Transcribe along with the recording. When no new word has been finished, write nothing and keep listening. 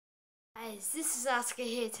Guys, this is Oscar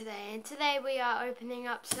here today, and today we are opening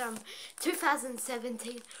up some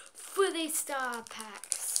 2017 Footy Star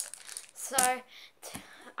packs. So,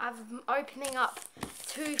 I'm opening up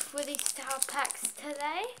 2 Footy Star packs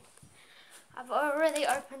today. I've already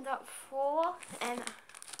opened up 4, and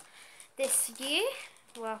this year,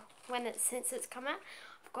 well, since it's come out,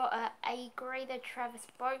 I've got a A-grader Travis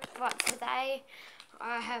Boak, but today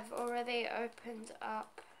I have already opened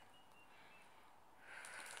up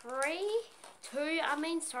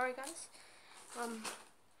sorry guys.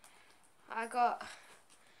 I got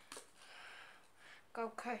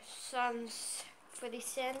Gold Coast Suns Footy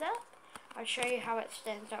stand up. I'll show you how it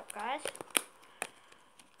stands up, guys.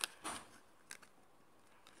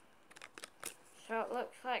 So it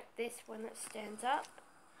looks like this when it stands up.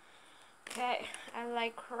 Okay,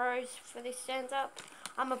 Adelaide Crows Footy stands up.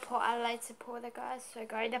 I'm a Port Adelaide supporter, guys, so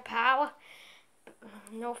go to power.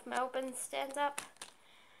 North Melbourne stands up.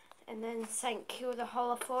 And then St Kilda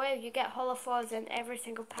holofoil. You get holofoils in every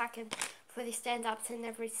single pack, and Footy stand-ups in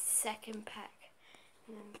every second pack.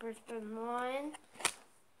 And then Brisbane Lion.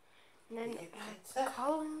 And then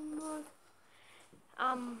Collingwood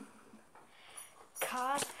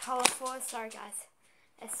card holofoil. Sorry guys,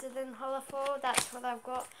 Essendon holofoil. That's what I've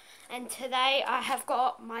got. And today I have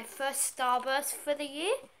got my first Starburst for the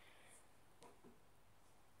year.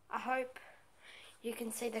 I hope you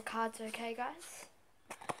can see the cards okay, guys.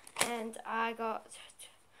 And I got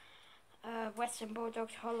Western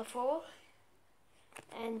Bulldogs holofoil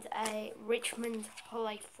and a Richmond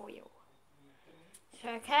holofoil. So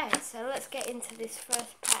okay, so let's get into this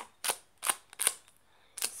first pack.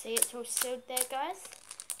 See, it's all sealed there, guys.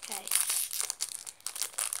 Okay.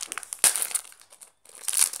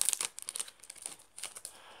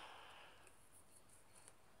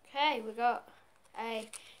 Okay, we got a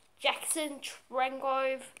Jackson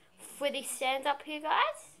Trengove Footy stand up here,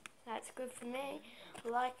 guys. That's good for me.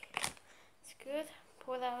 It's good.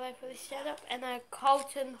 Pour that away for the setup. And a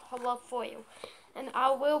Colton holofoil. And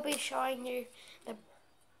I will be showing you the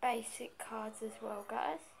basic cards as well,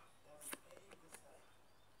 guys.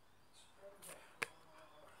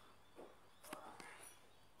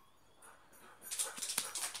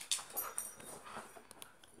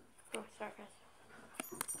 Oh, sorry, guys.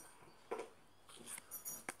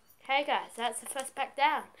 Okay, guys, that's the first pack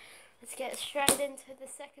down. Let's get straight into the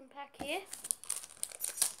second pack here.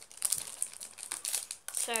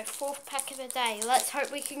 So, 4th pack of the day. Let's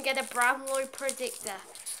hope we can get a Brownlow Predictor.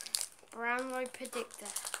 Brownlow Predictor.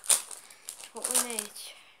 That's what we need.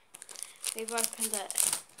 We've opened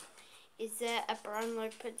it. Is there a Brownlow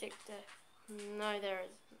Predictor? No, there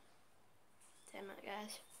isn't. Damn it,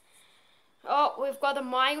 guys. Oh, we've got a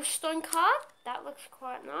milestone card. That looks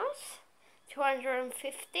quite nice.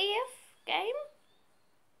 250th game.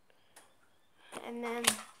 And then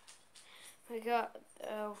we got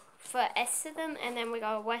for Essendon, and then we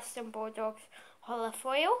got Western Bulldogs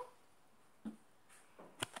holofoil.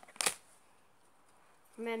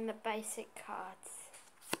 And then the basic cards.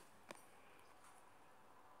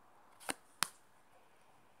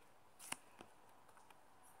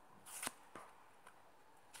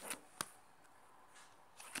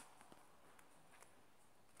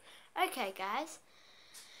 Okay guys,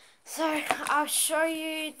 so I'll show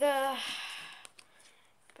you the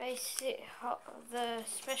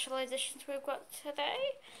special editions we've got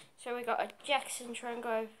today. So we got a Jackson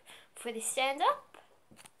Trengove for the stand-up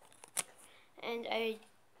and a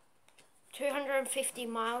 250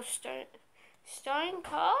 milestone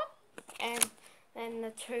card, and then the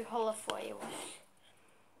 2 holofoils.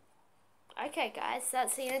 Okay guys,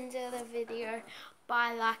 that's the end of the video.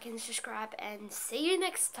 Bye, like and subscribe, and see you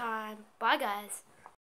next time. Bye guys.